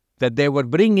that they were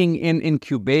bringing in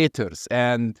incubators,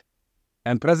 and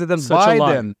President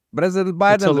Biden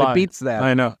repeats that.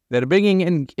 I know. They're bringing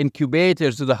in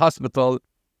incubators to the hospital,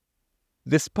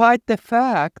 despite the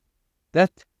fact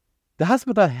that the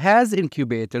hospital has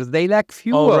incubators. They lack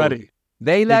fuel. Already.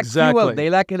 They lack Exactly. fuel.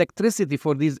 They lack electricity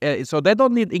for these. So they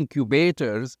don't need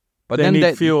incubators. But They then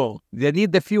need fuel. They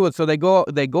need the fuel. So they go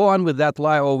on with that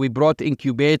lie. Oh, we brought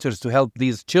incubators to help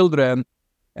these children.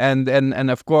 And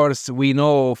of course, we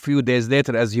know a few days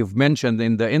later, as you've mentioned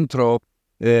in the intro,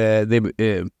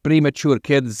 the premature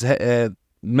kids,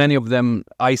 many of them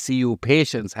ICU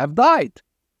patients, have died.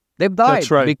 They've died.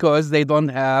 That's right. Because they don't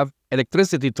have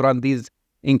electricity to run these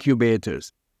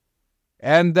incubators.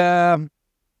 And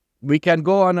we can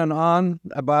go on and on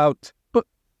about...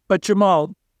 But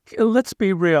Jamal, let's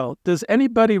be real. Does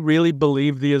anybody really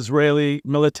believe the Israeli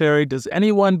military? Does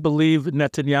anyone believe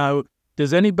Netanyahu?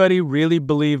 Does anybody really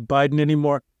believe Biden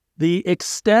anymore? The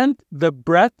extent, the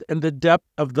breadth, and the depth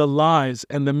of the lies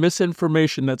and the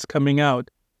misinformation that's coming out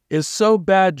is so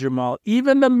bad, Jamal.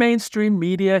 Even the mainstream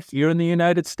media here in the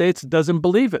United States doesn't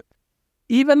believe it.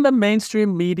 Even the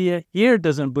mainstream media here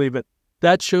doesn't believe it.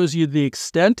 That shows you the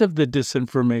extent of the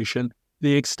disinformation,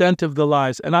 the extent of the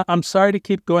lies. And I'm sorry to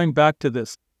keep going back to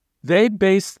this. They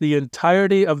based the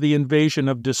entirety of the invasion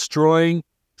of destroying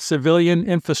civilian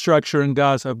infrastructure in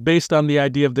Gaza based on the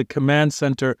idea of the command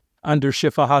center under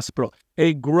Shifa Hospital,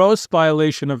 a gross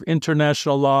violation of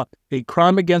international law, a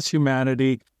crime against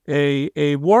humanity,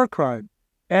 a war crime.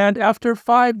 And after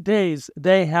 5 days,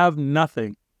 they have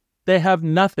nothing. They have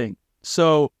nothing.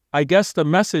 So I guess the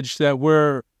message that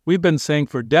we've been saying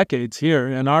for decades here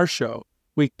in our show,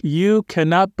 you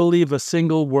cannot believe a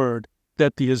single word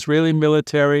that the Israeli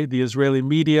military, the Israeli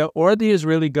media, or the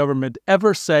Israeli government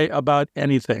ever say about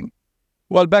anything.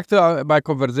 Well, back to my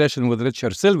conversation with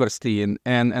Richard Silverstein,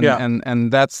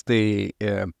 and that's the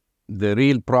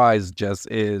real prize, just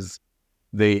is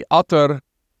the utter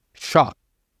shock.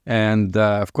 And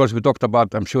of course, we talked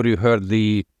about. I'm sure you heard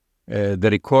the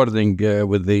recording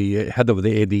with the head of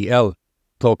the ADL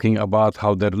talking about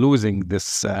how they're losing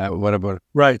this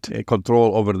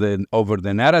control over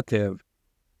the narrative,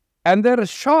 and they're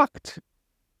shocked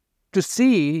to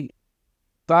see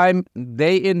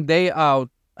day in, day out.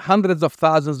 Hundreds of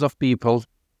thousands of people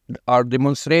are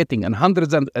demonstrating, and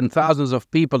hundreds and thousands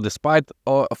of people, despite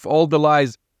of all the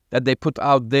lies that they put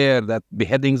out there, that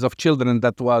beheadings of children,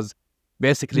 that was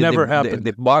basically never happened.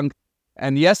 Debunked.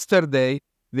 And yesterday,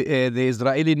 the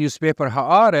Israeli newspaper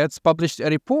Haaretz published a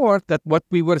report that what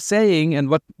we were saying, and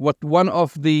what one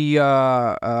of the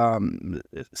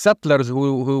settlers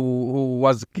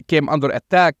who came under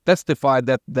attack testified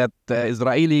that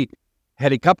Israeli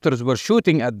helicopters were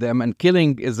shooting at them and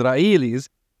killing Israelis.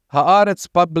 Haaretz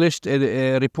published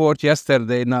a report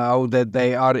yesterday now that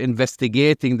they are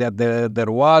investigating that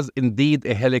there was indeed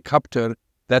a helicopter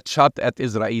that shot at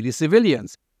Israeli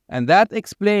civilians. And that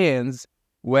explains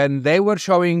when they were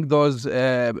showing those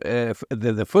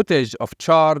the footage of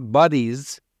charred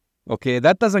bodies, okay,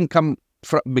 that doesn't come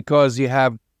because you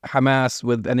have Hamas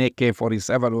with an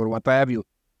AK-47 or what have you.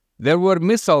 There were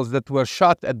missiles that were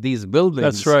shot at these buildings.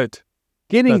 That's right.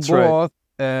 Killing both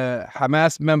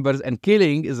Hamas members and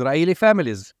killing Israeli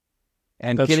families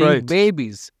and killing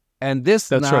babies. And this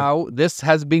this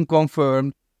has been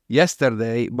confirmed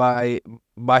yesterday by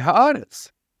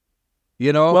Haaretz.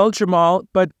 You know? Well, Jamal,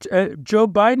 but Joe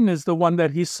Biden is the one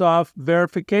that he saw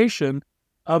verification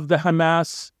of the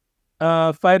Hamas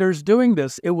fighters doing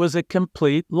this. It was a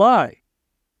complete lie.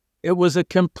 It was a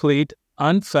complete,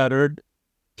 unfettered,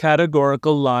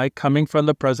 categorical lie coming from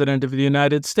the President of the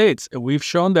United States. And we've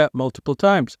shown that multiple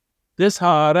times. This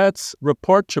Haaretz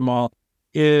report, Jamal,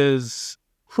 is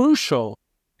crucial.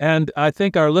 And I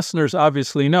think our listeners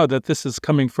obviously know that this is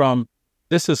coming from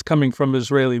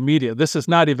Israeli media. This is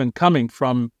not even coming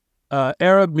from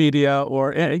Arab media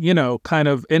or, kind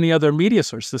of any other media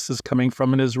source. This is coming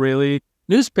from an Israeli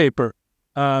newspaper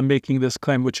making this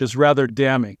claim, which is rather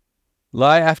damning.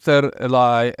 Lie after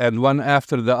lie, and one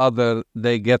after the other,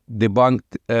 they get debunked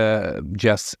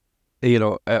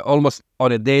almost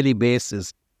on a daily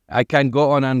basis. I can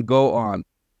go on and go on.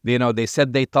 They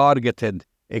said they targeted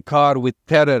a car with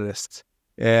terrorists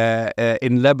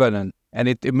in Lebanon, and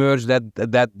it emerged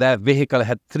that vehicle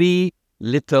had 3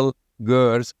 little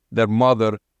girls, their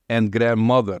mother and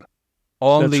grandmother.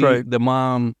 Only the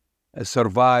mom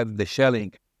survived the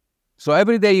shelling. So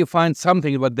every day you find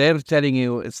something, but they're telling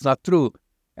you it's not true.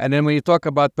 And then when you talk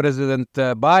about President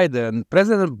Biden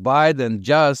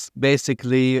just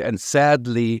basically and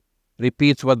sadly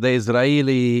repeats what the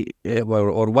Israeli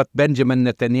or what Benjamin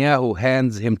Netanyahu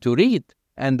hands him to read.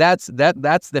 And that's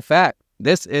the fact.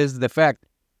 This is the fact.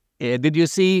 Did you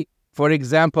see, for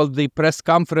example, the press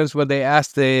conference where they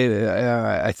asked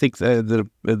I think the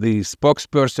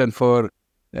spokesperson for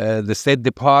the State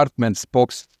Department,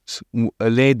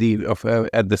 lady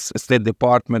at the State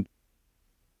Department,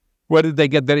 where did they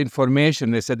get their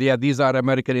information? They said, yeah, these are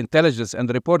American intelligence. And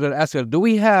the reporter asked her, do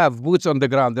we have boots on the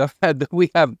ground? Do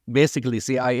we have basically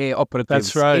CIA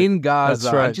operatives in Gaza?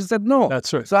 That's right. And she said, no.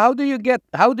 That's right. So how do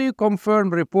you confirm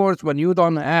reports when you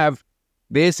don't have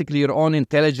basically your own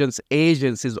intelligence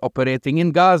agencies operating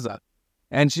in Gaza?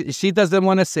 And she doesn't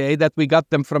want to say that we got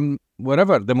them from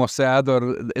wherever, the Mossad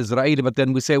or Israeli, but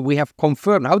then we say we have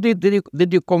confirmed. How did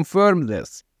you confirm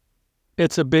this?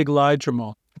 It's a big lie,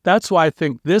 Jamal. That's why I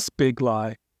think this big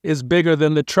lie is bigger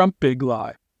than the Trump big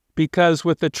lie. Because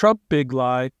with the Trump big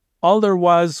lie, all there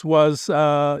was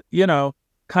kind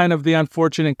of the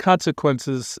unfortunate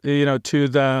consequences, to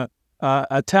the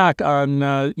attack on,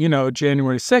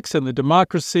 January 6th and the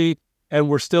democracy, and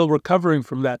we're still recovering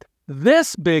from that.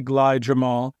 This big lie,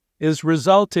 Jamal, is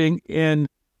resulting in,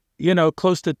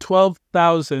 close to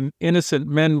 12,000 innocent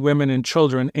men, women, and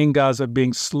children in Gaza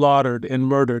being slaughtered and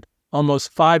murdered.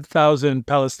 Almost 5,000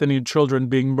 Palestinian children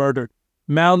being murdered.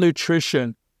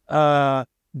 Malnutrition,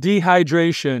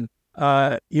 dehydration,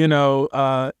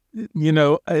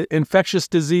 infectious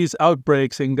disease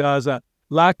outbreaks in Gaza,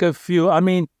 lack of fuel. I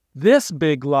mean, this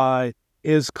big lie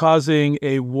is causing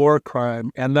a war crime.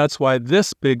 And that's why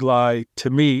this big lie, to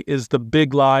me, is the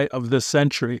big lie of the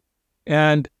century.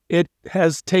 And it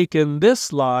has taken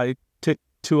this lie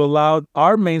to allow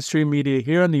our mainstream media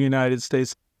here in the United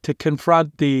States to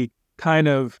confront the kind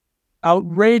of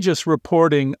outrageous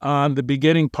reporting on the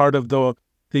beginning part of the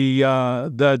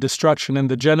destruction and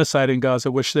the genocide in Gaza,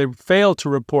 which they failed to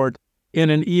report in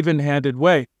an even-handed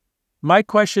way. My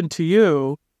question to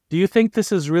you, do you think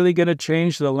this is really going to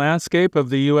change the landscape of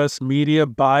the U.S. media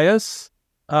bias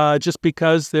just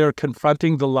because they're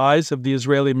confronting the lies of the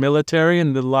Israeli military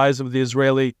and the lies of the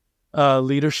Israeli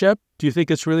leadership? Do you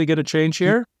think it's really going to change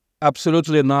here?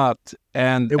 Absolutely not.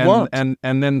 And it won't.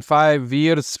 And then 5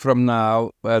 years from now,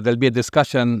 there'll be a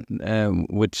discussion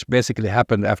which basically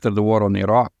happened after the war on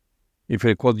Iraq. If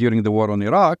you recall, during the war on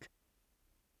Iraq,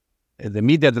 the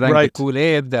media drank the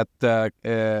Kool-Aid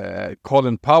that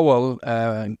Colin Powell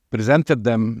presented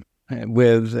them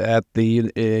with at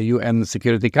the UN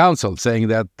Security Council, saying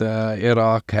that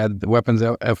Iraq had weapons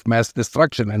of mass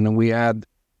destruction. And we had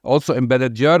also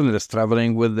embedded journalists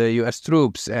traveling with the U.S.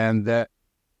 troops and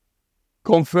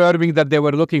confirming that they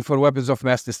were looking for weapons of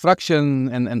mass destruction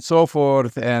and so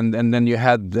forth. And then you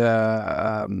had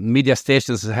media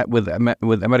stations with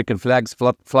American flags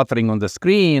fluttering on the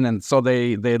screen. And so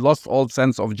they lost all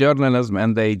sense of journalism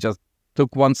and they just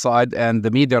took one side. And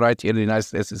the media right here in the United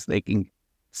States is taking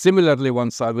similarly one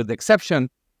side, with the exception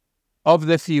of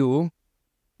the few.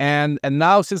 And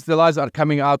now, since the lies are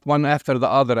coming out one after the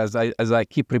other, as I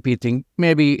keep repeating,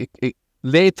 maybe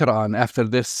later on, after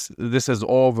this is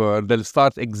over, they'll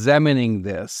start examining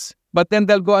this. But then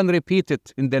they'll go and repeat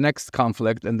it in the next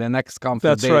conflict and the next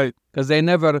conflict. That's right. Because they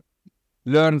never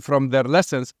learn from their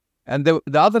lessons. And the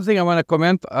other thing I want to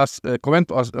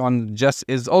comment on just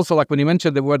is also, like when you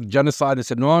mentioned the word genocide, I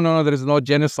said, no, there is no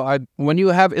genocide. When you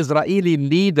have Israeli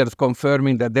leaders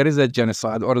confirming that there is a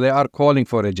genocide or they are calling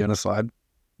for a genocide,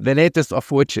 the latest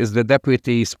of which is the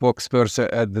deputy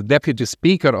spokesperson, the deputy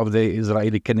speaker of the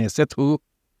Israeli Knesset, who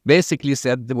basically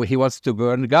said that he wants to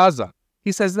burn Gaza.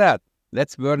 He says that.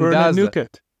 Let's burn Gaza. And nuke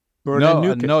it.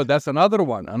 No, that's another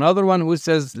one. Another one who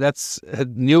says let's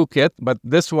nuke it. But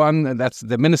this one, that's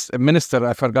the minister.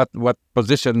 I forgot what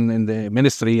position in the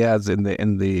ministry he has in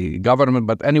the government.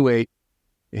 But anyway,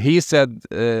 he said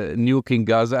nuking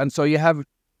Gaza. And so you have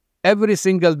every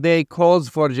single day calls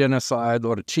for genocide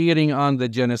or cheering on the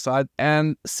genocide.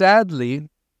 And sadly,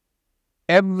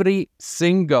 every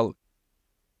single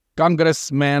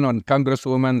congressman and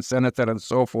congresswoman, senator, and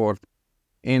so forth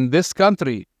in this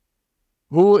country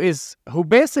who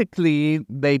basically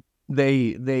they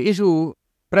issue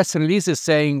press releases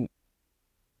saying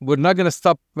we're not going to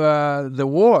stop the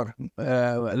war.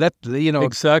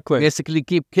 Exactly. Basically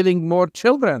keep killing more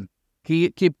children,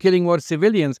 keep killing more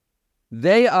civilians.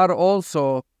 They are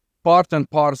also part and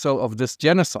parcel of this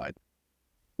genocide.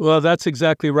 Well, that's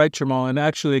exactly right, Jamal. And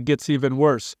actually, it gets even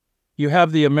worse. You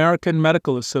have the American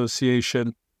Medical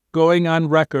Association going on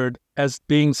record as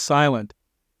being silent.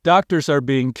 Doctors are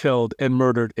being killed and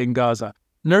murdered in Gaza.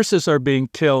 Nurses are being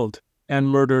killed and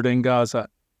murdered in Gaza.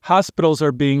 Hospitals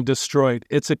are being destroyed.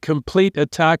 It's a complete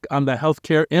attack on the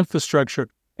healthcare infrastructure.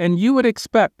 And you would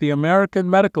expect the American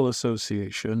Medical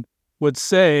Association would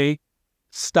say,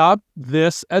 stop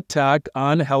this attack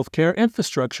on healthcare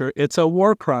infrastructure. It's a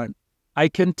war crime. I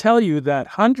can tell you that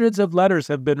hundreds of letters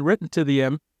have been written to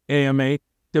the AMA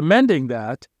demanding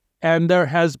that, and there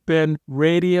has been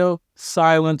radio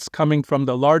silence coming from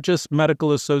the largest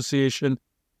medical association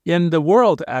in the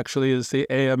world, actually, is the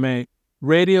AMA.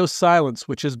 Radio silence,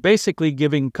 which is basically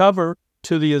giving cover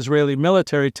to the Israeli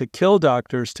military to kill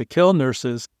doctors, to kill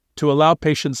nurses, to allow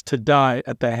patients to die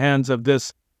at the hands of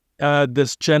this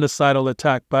genocidal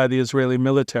attack by the Israeli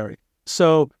military.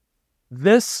 So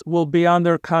this will be on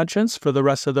their conscience for the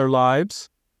rest of their lives.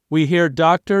 We hear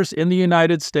doctors in the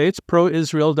United States,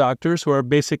 pro-Israel doctors, who are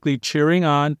basically cheering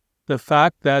on the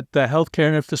fact that the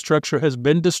healthcare infrastructure has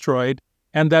been destroyed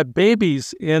and that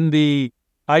babies in the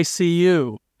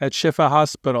ICU at Shifa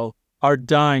Hospital are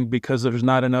dying because there's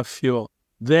not enough fuel.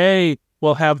 They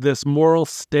will have this moral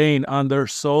stain on their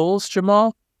souls,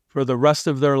 Jamal, for the rest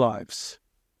of their lives.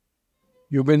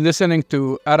 You've been listening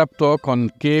to Arab Talk on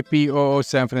KPOO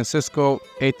San Francisco,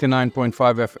 89.5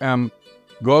 FM.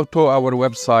 Go to our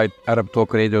website,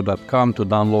 arabtalkradio.com, to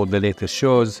download the latest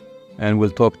shows, and we'll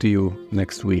talk to you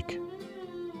next week.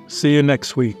 See you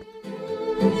next week.